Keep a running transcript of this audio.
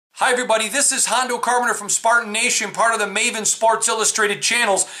Hi everybody, this is Hondo Carpenter from Spartan Nation, part of the Maven Sports Illustrated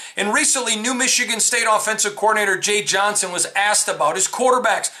channels. And recently, new Michigan State offensive coordinator Jay Jhonson was asked about his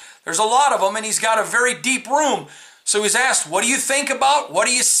quarterbacks. There's a lot of them, and he's got a very deep room. So he's asked, what do you think about? What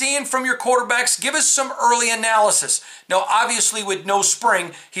are you seeing from your quarterbacks? Give us some early analysis. Now, obviously, with no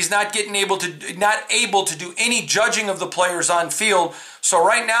spring, he's not able to do any judging of the players on field. So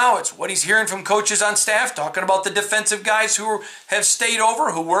right now, it's what he's hearing from coaches on staff, talking about the defensive guys who have stayed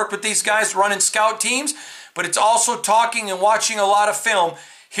over, who work with these guys running scout teams. But it's also talking and watching a lot of film.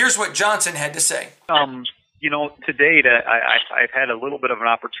 Here's what Jhonson had to say. To date, I've had a little bit of an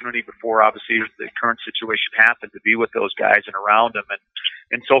opportunity before, obviously, the current situation happened, to be with those guys and around them.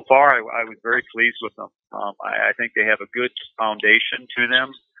 And so far, I was very pleased with them. I think they have a good foundation to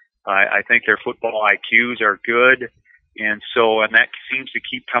them. I think their football IQs are good. And that seems to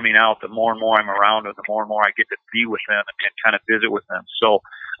keep coming out. The more and more I'm around them, the more and more I get to be with them and kind of visit with them. So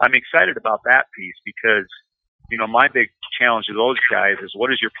I'm excited about that piece because, my big challenge to those guys is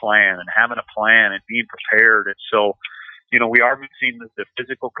what is your plan, and having a plan and being prepared. And so, we are missing the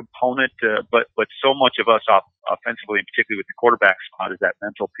physical component, but so much of us offensively, and particularly with the quarterback spot, is that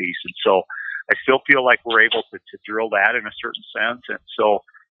mental piece. And so I still feel like we're able to drill that in a certain sense. And so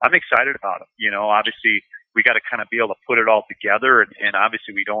I'm excited about it. Obviously we got to kind of be able to put it all together. And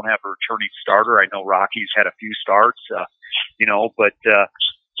obviously we don't have a returning starter. I know Rocky's had a few starts,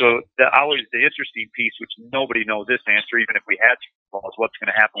 So the interesting piece, which nobody knows this answer, even if we had to, is what's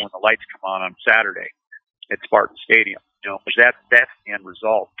going to happen when the lights come on Saturday at Spartan Stadium. Because that's the end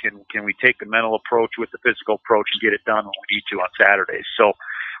result. Can we take the mental approach with the physical approach and get it done when we need to on Saturdays? So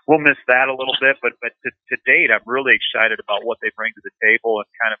we'll miss that a little bit, but to date, I'm really excited about what they bring to the table and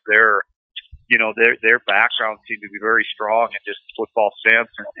kind of their background seemed to be very strong in just football sense,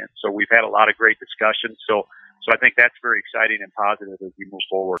 and so we've had a lot of great discussions. So I think that's very exciting and positive as we move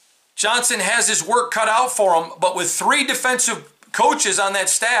forward. Jhonson has his work cut out for him, but with 3 defensive coaches on that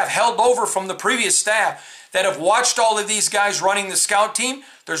staff held over from the previous staff that have watched all of these guys running the scout team,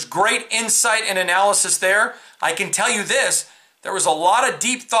 there's great insight and analysis there. I can tell you this, there was a lot of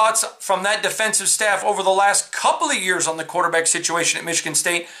deep thoughts from that defensive staff over the last couple of years on the quarterback situation at Michigan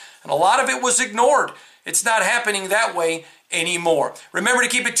State, and a lot of it was ignored. It's not happening that way anymore. Remember to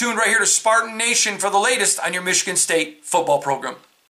keep it tuned right here to Spartan Nation for the latest on your Michigan State football program.